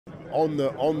on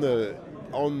the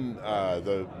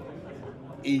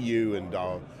EU and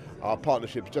our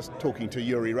partnership, just talking to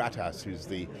Jüri Ratas, who's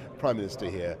the Prime Minister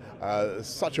here,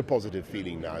 such a positive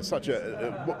feeling now.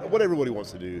 What everybody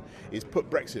wants to do is put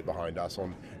Brexit behind us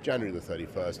on January the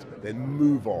 31st, then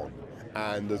move on.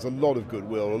 And there's a lot of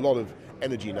goodwill, a lot of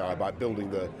energy now about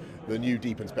building the new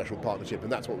deep and special partnership,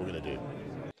 and that's what we're going to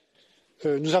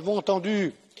do. Nous avons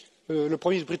entendu le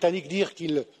Premier ministre britannique dire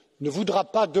qu'il ne voudra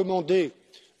pas demander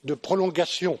de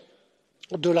prolongation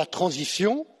de la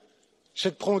transition.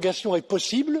 Cette prolongation est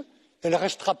possible, elle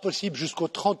restera possible jusqu'au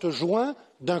 30 juin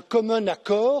d'un commun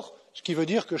accord, ce qui veut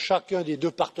dire que chacun des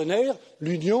deux partenaires,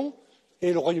 l'Union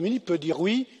et le Royaume-Uni, peut dire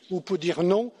oui ou peut dire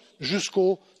non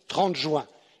jusqu'au 30 juin.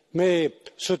 Mais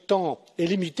ce temps est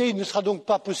limité, il ne sera donc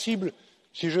pas possible,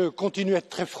 si je continue à être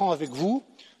très franc avec vous,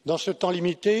 dans ce temps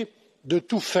limité, de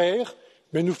tout faire,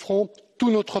 mais nous ferons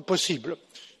tout notre possible.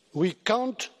 We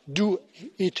can't do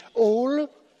it all,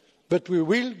 but we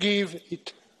will give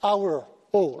it our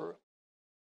all.